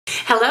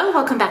Hello,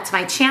 welcome back to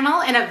my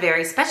channel and a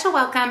very special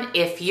welcome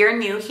if you're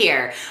new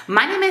here.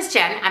 My name is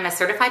Jen. I'm a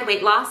certified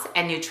weight loss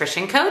and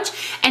nutrition coach,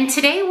 and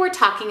today we're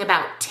talking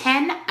about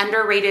 10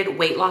 underrated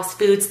weight loss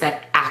foods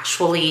that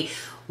actually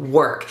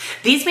work.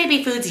 These may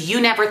be foods you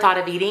never thought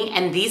of eating,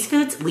 and these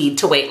foods lead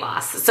to weight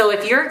loss. So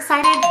if you're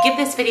excited, give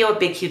this video a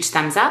big, huge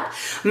thumbs up.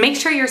 Make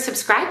sure you're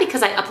subscribed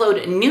because I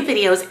upload new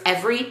videos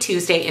every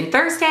Tuesday and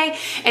Thursday.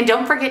 And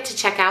don't forget to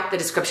check out the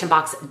description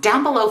box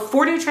down below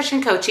for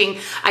nutrition coaching.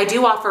 I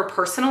do offer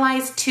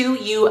personalized to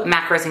you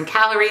macros and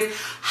calories.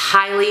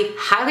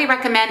 Highly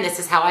recommend. This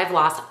is how I've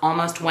lost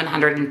almost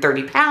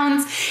 130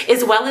 pounds,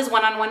 as well as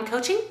one-on-one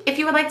coaching if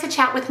you would like to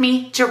chat with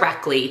me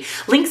directly.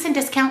 Links and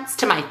discounts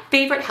to my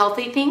favorite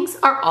healthy things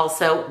are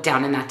also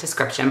down in that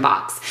description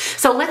box.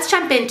 So let's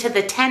jump into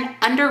the 10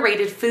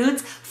 underrated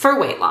foods for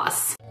weight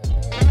loss.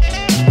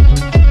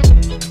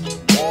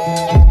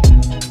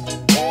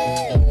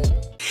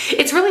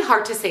 It's really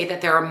hard to say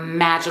that there are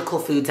magical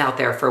foods out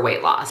there for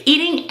weight loss.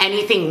 Eating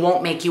anything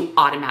won't make you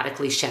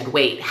automatically shed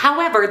weight.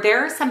 However,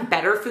 there are some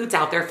better foods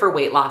out there for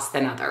weight loss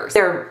than others.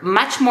 They're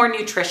much more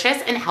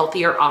nutritious and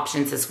healthier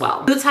options as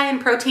well. Foods high in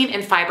protein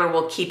and fiber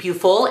will keep you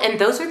full, and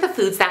those are the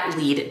foods that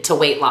lead to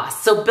weight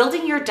loss. So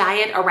building your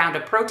diet around a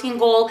protein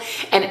goal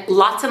and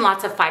lots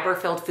of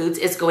fiber-filled foods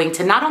is going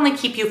to not only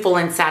keep you full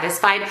and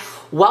satisfied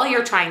while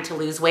you're trying to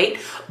lose weight,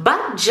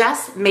 but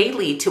just may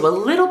lead to a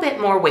little bit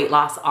more weight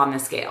loss on the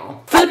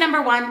scale. Food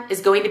number one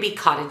is going to be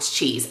cottage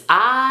cheese.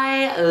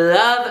 I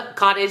love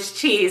cottage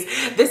cheese.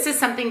 This is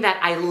something that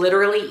I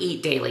literally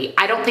eat daily.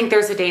 I don't think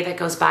there's a day that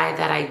goes by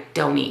that I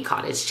don't eat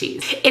cottage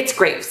cheese. It's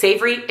great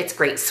savory, it's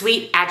great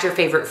sweet. Add your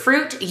favorite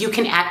fruit. You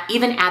can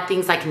even add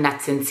things like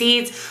nuts and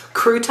seeds,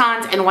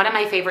 croutons, and one of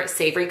my favorite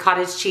savory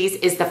cottage cheese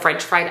is the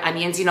French fried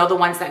onions. You know, the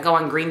ones that go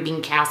on green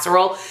bean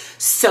casserole?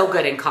 So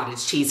good in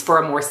cottage cheese for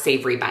a more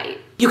savory bite.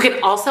 You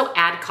can also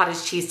add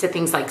cottage cheese to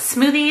things like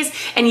smoothies,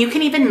 and you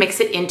can even mix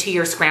it into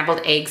your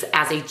scrambled eggs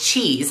as a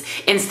cheese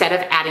instead of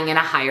adding in a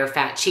higher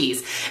fat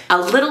cheese.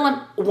 A little,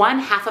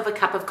 1/2 of a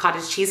cup of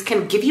cottage cheese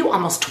can give you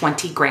almost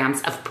 20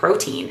 grams of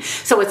protein.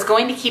 So it's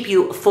going to keep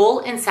you full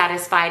and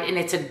satisfied, and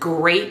it's a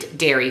great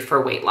dairy for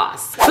weight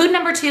loss. Food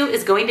number two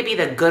is going to be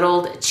the good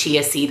old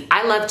chia seed.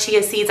 I love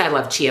chia seeds. I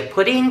love chia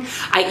pudding.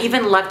 I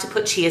even love to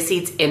put chia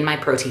seeds in my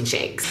protein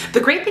shakes.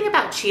 The great thing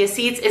about chia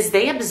seeds is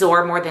they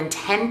absorb more than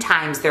 10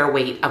 times their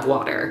weight of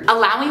water,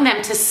 allowing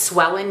them to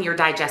swell in your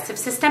digestive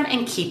system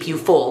and keep you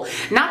full.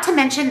 Not to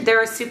mention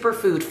they're a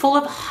superfood full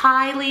of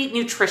highly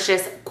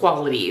nutritious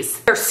qualities.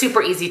 They're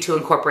super easy to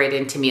incorporate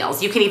into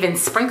meals. You can even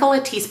sprinkle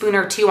a teaspoon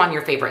or two on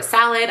your favorite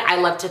salad. I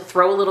love to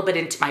throw a little bit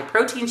into my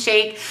protein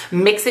shake,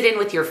 mix it in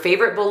with your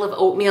favorite bowl of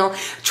oatmeal.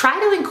 Try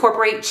to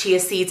incorporate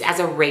chia seeds as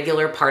a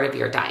regular part of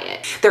your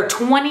diet. They're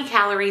 20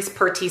 calories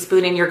per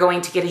teaspoon, and you're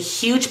going to get a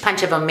huge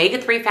punch of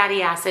omega-3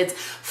 fatty acids,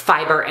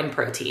 fiber, and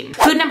protein.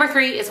 Food number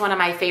three is one of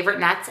my favorite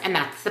nuts, and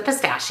that's the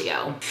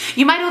pistachio.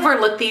 You might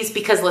overlook these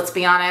because, let's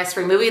be honest,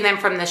 removing them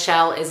from the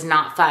shell is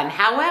not fun.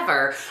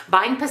 However,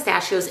 buying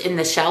pistachios in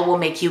the shell will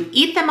make you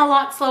eat them a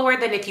lot slower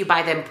than if you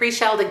buy them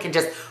pre-shelled and can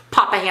just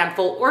pop a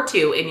handful or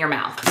two in your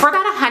mouth. For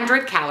about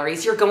 100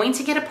 calories, you're going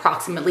to get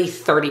approximately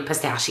 30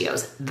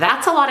 pistachios.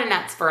 That's a lot of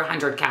nuts for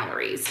 100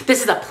 calories.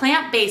 This is a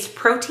plant-based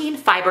protein,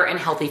 fiber, and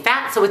healthy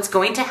fat, so it's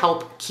going to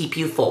help keep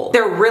you full.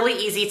 They're really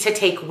easy to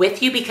take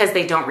with you because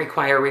they don't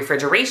require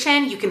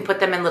refrigeration. You can put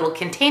them in little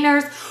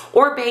containers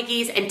or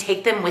baggies and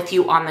take them with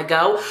you on the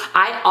go.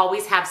 I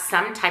always have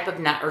some type of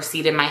nut or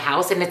seed in my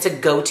house, and it's a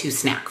go-to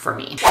snack for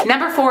me.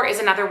 Number four is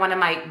another one of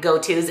my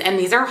go-tos, and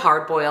these are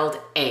hard-boiled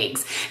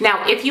eggs.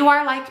 Now, if you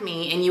are like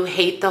me and you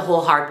hate the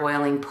whole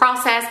hard-boiling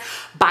process,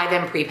 buy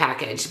them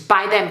prepackaged.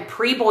 Buy them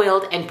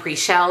pre-boiled and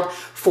pre-shelled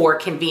for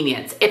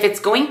convenience. If it's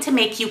going to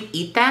make you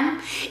eat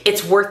them,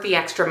 it's worth the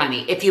extra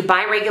money. If you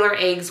buy regular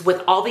eggs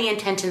with all the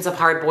intentions of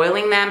hard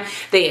boiling them,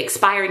 they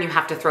expire and you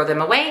have to throw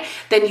them away,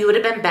 then you would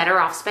have been better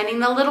off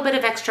spending a little bit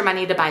of extra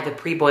money to buy the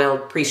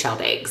pre-boiled,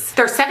 pre-shelled eggs.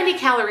 They're 70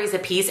 calories a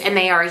piece, and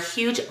they are a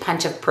huge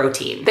punch of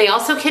protein. They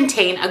also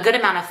contain a good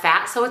amount of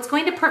fat, so it's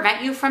going to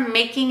prevent you from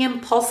making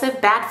impulsive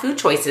bad food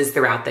choices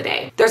throughout the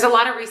day. There's a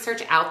lot of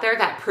research out there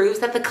that proves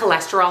that the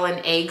cholesterol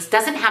in eggs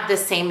doesn't have the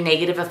same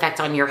negative effect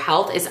on your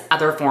health as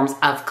other forms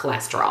of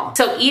cholesterol.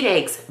 So eat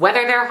eggs,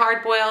 whether they're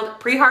hard-boiled,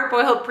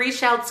 pre-hard-boiled,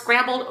 pre-shelled,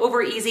 scrambled,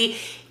 over easy.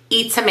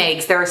 Eat some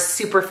eggs. They're a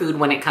superfood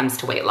when it comes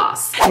to weight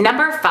loss.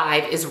 Number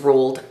five is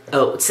rolled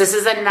oats. This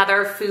is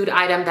another food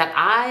item that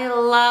I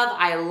love.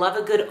 I love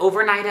a good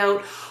overnight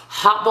oat.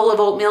 Hot bowl of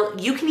oatmeal.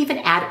 You can even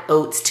add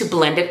oats to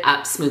blend it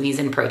up smoothies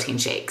and protein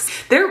shakes.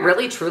 They're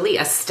really truly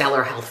a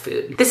stellar health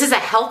food. This is a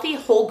healthy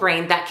whole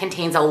grain that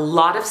contains a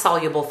lot of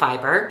soluble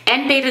fiber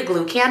and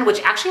beta-glucan,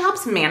 which actually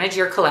helps manage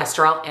your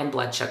cholesterol and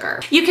blood sugar.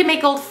 You can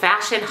make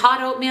old-fashioned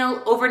hot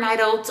oatmeal, overnight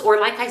oats, or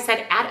like I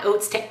said, add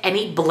oats to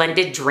any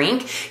blended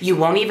drink. You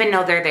won't even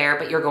know they're there,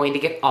 but you're going to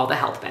get all the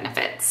health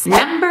benefits. benefits.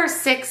 Number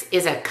 6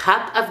 is a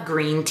cup of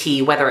green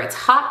tea, whether it's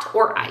hot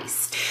or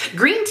iced.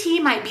 Green tea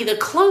might be the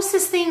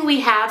closest thing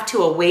we have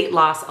to a weight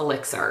loss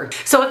elixir.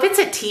 So if it's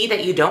a tea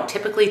that you don't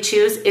typically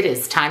choose, it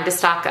is time to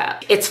stock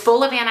up. It's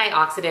full of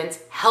antioxidants,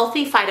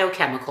 healthy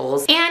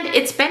phytochemicals, and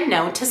it's been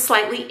known to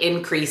slightly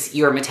increase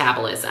your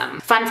metabolism.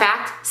 Fun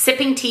fact,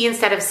 sipping tea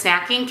instead of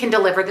snacking can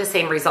deliver the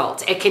same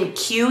results. It can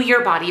cue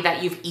your body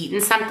that you've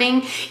eaten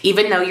something,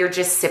 even though you're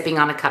just sipping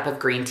on a cup of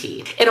green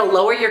tea. It'll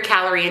lower your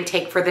calorie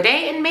intake for the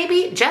day and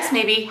maybe, just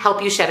maybe,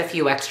 help you shed a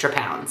few extra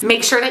pounds.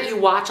 Make sure that you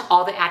watch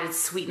all the added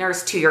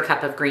sweeteners to your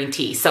cup of green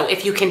tea. So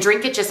if you can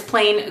drink it just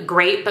plain,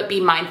 great, but be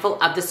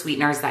mindful of the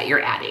sweeteners that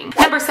you're adding.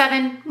 Number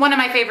 7, one of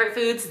my favorite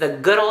foods, the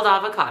good old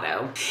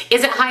avocado.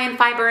 Is it high in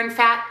fiber and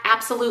fat?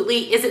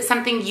 Absolutely. Is it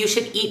something you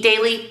should eat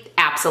daily?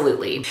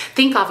 Absolutely.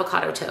 Think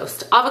avocado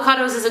toast.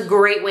 Avocados is a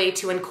great way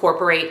to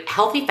incorporate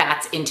healthy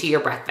fats into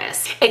your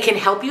breakfast. It can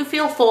help you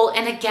feel full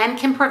and again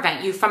can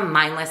prevent you from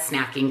mindless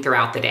snacking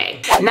throughout the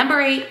day. Number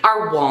 8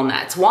 are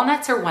walnuts.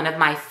 Walnuts are one of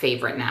my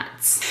favorite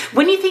nuts.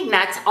 When you think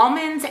nuts,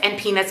 almonds and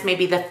peanuts may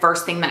be the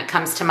first thing that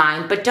comes to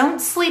mind, but don't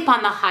sleep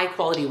on the high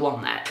quality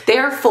walnut. They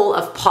are full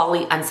of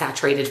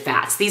polyunsaturated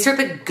fats. These are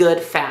the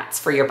good fats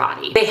for your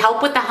body. They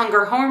help with the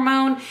hunger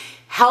hormone,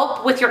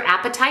 help with your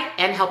appetite,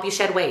 and help you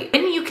shed weight.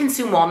 When you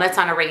consume walnuts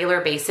on a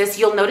regular basis,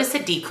 you'll notice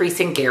a decrease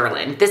in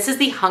ghrelin. This is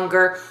the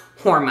hunger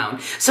hormone.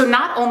 So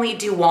not only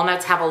do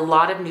walnuts have a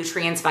lot of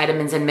nutrients,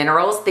 vitamins, and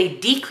minerals, they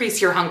decrease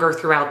your hunger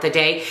throughout the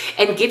day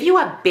and give you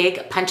a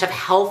big punch of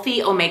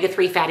healthy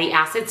omega-3 fatty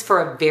acids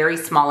for a very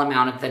small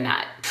amount of the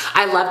nut.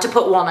 I love to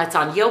put walnuts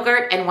on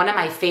yogurt, and one of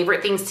my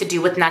favorite things to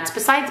do with nuts,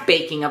 besides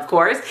baking of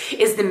course,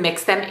 is to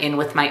mix them in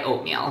with my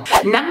oatmeal.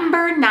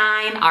 Number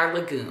 9 are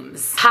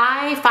legumes.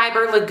 High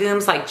fiber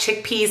legumes like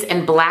chickpeas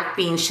and black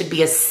beans should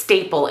be a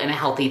staple in a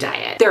healthy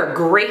diet. They're a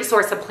great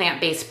source of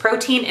plant-based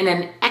protein and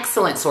an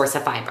excellent source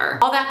of fiber.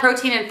 All that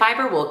protein and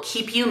fiber will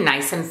keep you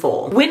nice and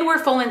full. When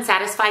we're full and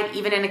satisfied,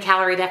 even in a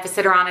calorie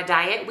deficit or on a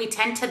diet, we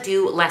tend to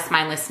do less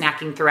mindless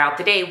snacking throughout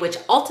the day, which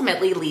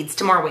ultimately leads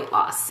to more weight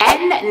loss.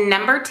 And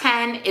number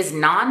 10 is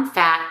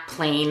non-fat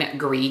plain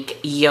Greek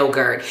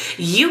yogurt.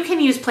 You can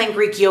use plain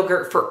Greek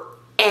yogurt for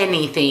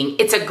anything.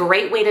 It's a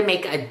great way to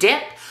make a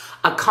dip,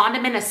 a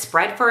condiment, a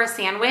spread for a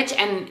sandwich,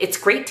 and it's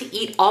great to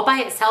eat all by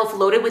itself,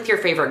 loaded with your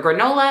favorite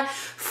granola,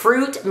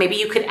 fruit. Maybe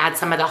you could add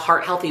some of the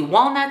heart-healthy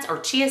walnuts or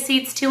chia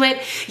seeds to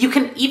it. You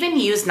can even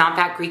use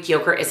non-fat Greek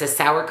yogurt as a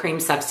sour cream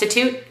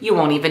substitute. You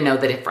won't even know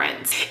the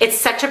difference. It's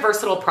such a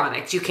versatile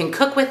product. You can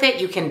cook with it,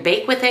 you can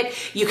bake with it,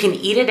 you can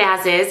eat it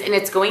as is, and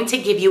it's going to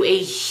give you a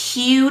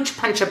huge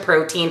punch of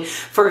protein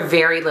for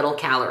very little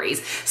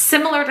calories.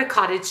 Similar to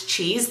cottage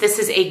cheese, this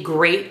is a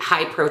great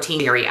high-protein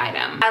dairy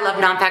item. I love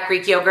non-fat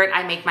Greek yogurt.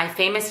 I make my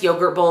famous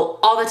yogurt bowl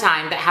all the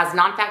time that has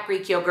non-fat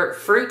Greek yogurt,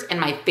 fruit, and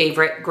my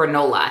favorite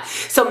granola.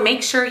 So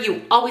make sure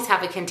you always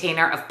have a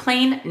container of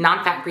plain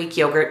non-fat Greek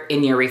yogurt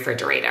in your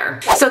refrigerator.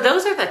 So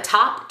those are the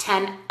top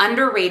 10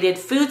 underrated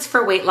foods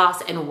for weight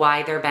loss and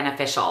why they're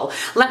beneficial.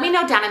 Let me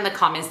know down in the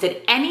comments,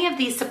 did any of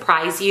these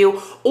surprise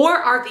you, or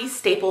are these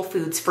staple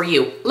foods for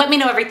you? Let me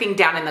know everything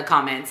down in the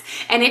comments.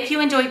 And if you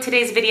enjoyed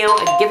today's video,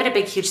 give it a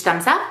big huge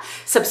thumbs up.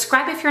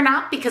 Subscribe if you're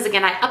not, because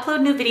again, I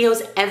upload new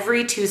videos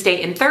every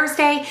Tuesday and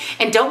Thursday.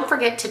 And don't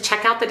forget to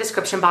check out the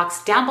description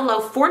box down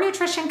below for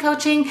nutrition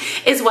coaching,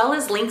 as well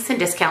as links and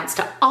discounts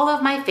to all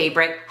of my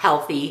favorite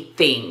healthy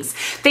things.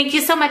 Thank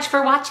you so much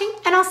for watching,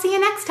 and I'll see you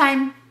next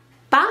time.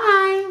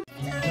 Bye.